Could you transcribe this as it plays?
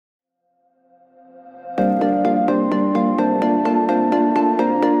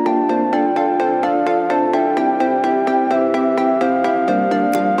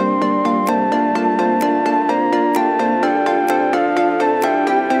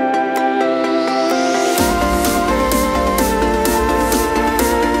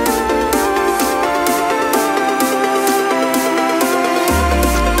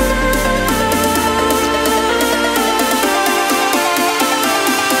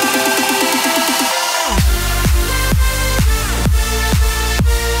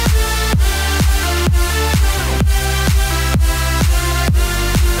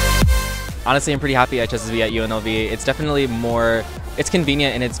Honestly, I'm pretty happy I chose to be at UNLV. It's definitely it's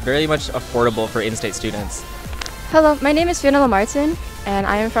convenient and it's very much affordable for in-state students. Hello, my name is Fiona Martin and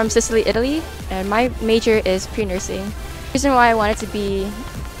I am from Sicily, Italy, and my major is pre-nursing. The reason why I wanted to be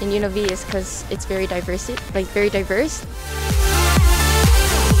in UNLV is because it's very diverse.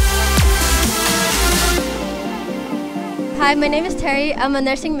 Hi, my name is Terry. I'm a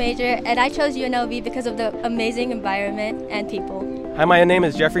nursing major and I chose UNLV because of the amazing environment and people. Hi, my name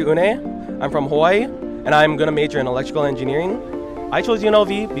is Jeffrey Une. I'm from Hawaii and I'm going to major in electrical engineering. I chose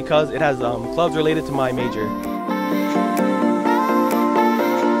UNLV because it has clubs related to my major.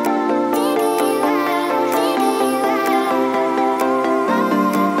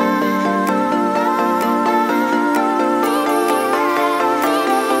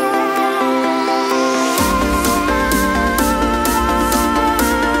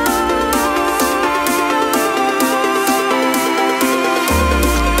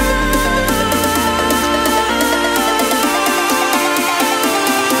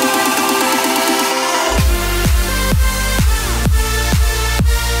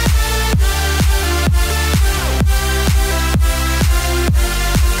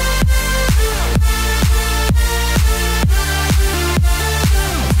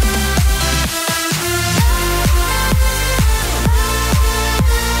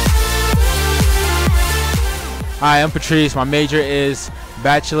 Hi, I'm Patrice. My major is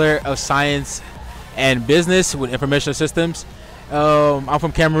Bachelor of Science and Business with Information Systems. I'm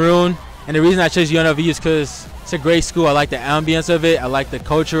from Cameroon, and the reason I chose UNLV is because it's a great school. I like the ambience of it. I like the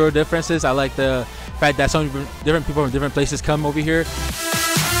cultural differences. I like the fact that so many different people from different places come over here.